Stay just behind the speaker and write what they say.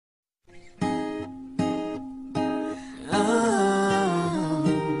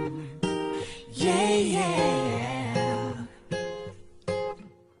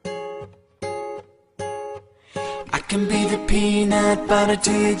nut butter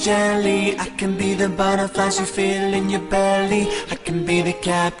to your jelly. I can be the butterflies you feel in your belly. I can be the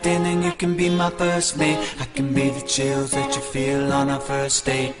captain and you can be my first mate. I can be the chills that you feel on our first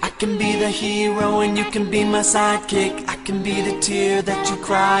date. I can be the hero and you can be my sidekick. I can be the tear that you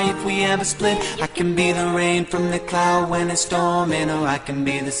cry if we ever split. I can be the rain from the cloud when it's storming, or I can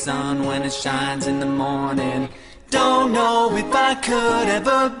be the sun when it shines in the morning. Don't know if I could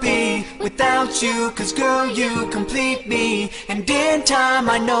ever be without you, 'cause girl, you complete me. And in time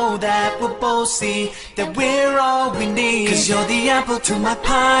I know that we'll both see that we're all we need. 'Cause you're the apple to my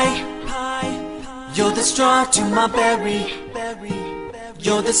pie, you're the straw to my berry,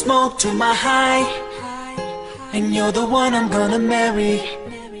 you're the smoke to my high, and you're the one I'm gonna marry.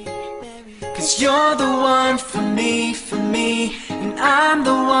 'Cause you're the one for me, and I'm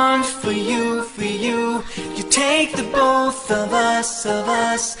the one for you, for you. You take the both of us,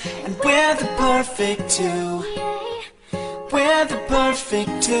 and we're the perfect two. We're the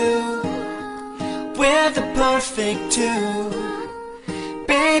perfect two. We're the perfect two.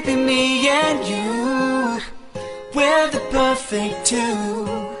 Baby, me and you, we're the perfect two.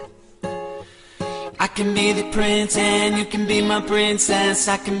 I can be the prince and you can be my princess.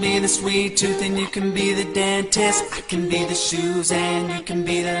 I can be the sweet tooth and you can be the dentist. I can be the shoes and you can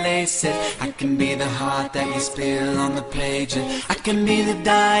be the laces. I can be the heart that you spill on the pages. I can be the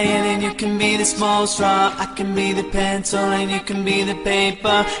diet and you can be the small straw. I can be the pencil and you can be the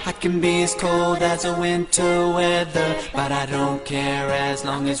paper. I can be as cold as a winter weather, but I don't care as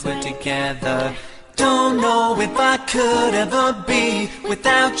long as we're together. Don't know if I could ever be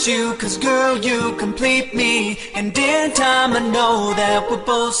without you, 'cause girl, you complete me. And in time I know that we'll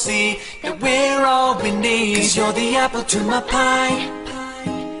both see that we're all we need. 'Cause you're the apple to my pie,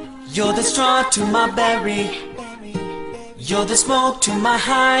 you're the straw to my berry, you're the smoke to my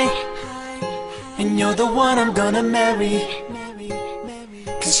high, and you're the one I'm gonna marry.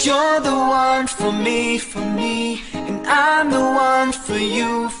 'Cause you're the one for me, and I'm the one for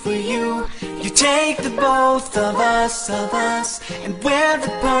you, for you. You take the both of us, and we're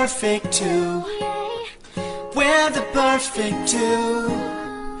the perfect two. We're the perfect two.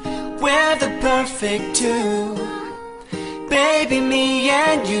 We're the perfect two. Baby, me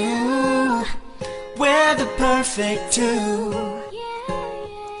and you, we're the perfect two.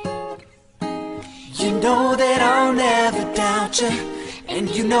 You know that I'll never doubt you, and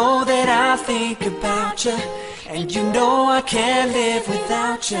you know that I think about you, and you know I can't live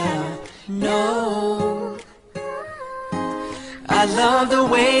without you. No, I love the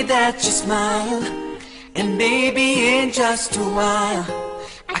way that you smile, and maybe in just a while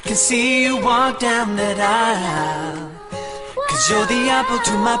I can see you walk down that aisle. 'Cause you're the apple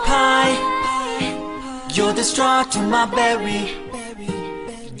to my pie, you're the straw to my berry,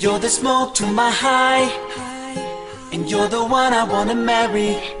 you're the smoke to my high, and you're the one I wanna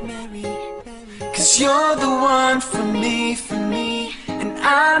marry. 'Cause you're the one for me, and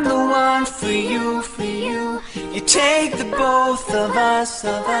I'm the one for you, for you. You take the both of us,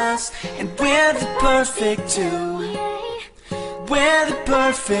 and we're the perfect two. We're the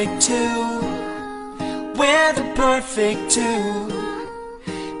perfect two. We're the perfect two.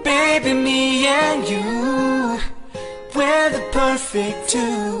 Baby, me and you, we're the perfect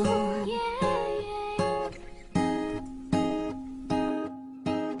two.